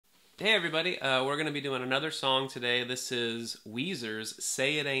Hey everybody, we're going to be doing another song today. This is Weezer's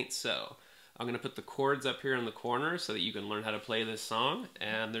Say It Ain't So. I'm going to put the chords up here in the corner so that you can learn how to play this song,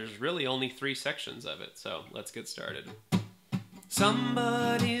 and there's really only 3 sections of it, so let's get started.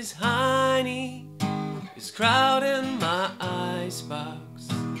 Somebody's honey is crowding my icebox.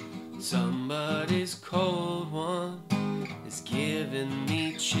 Somebody's cold one is giving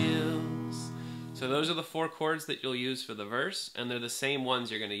me chills. So those are the 4 chords that you'll use for the verse, and they're the same ones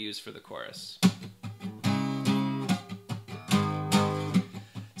you're going to use for the chorus.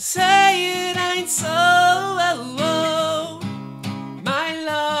 Say it ain't so, oh, oh. My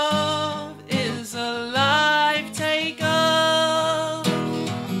love is a life taker.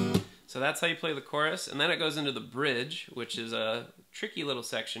 So that's how you play the chorus, and then it goes into the bridge, which is a tricky little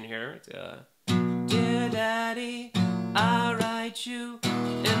section here. Dear Daddy, I write you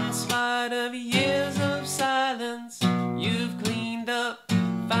in spite of years of silence. You've cleaned up,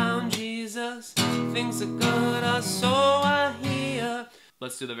 found Jesus. Things are good, or so I hear.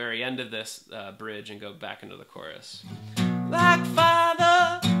 Let's do the very end of this bridge and go back into the chorus. Like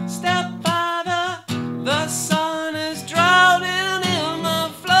father, stepfather, the sun is drowning in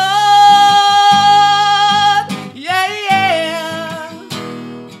the flood. Yeah, yeah.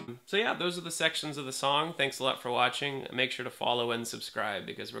 So yeah, those are the sections of the song. Thanks a lot for watching. Make sure to follow and subscribe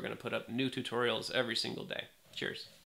because we're going to put up new tutorials every single day. Cheers.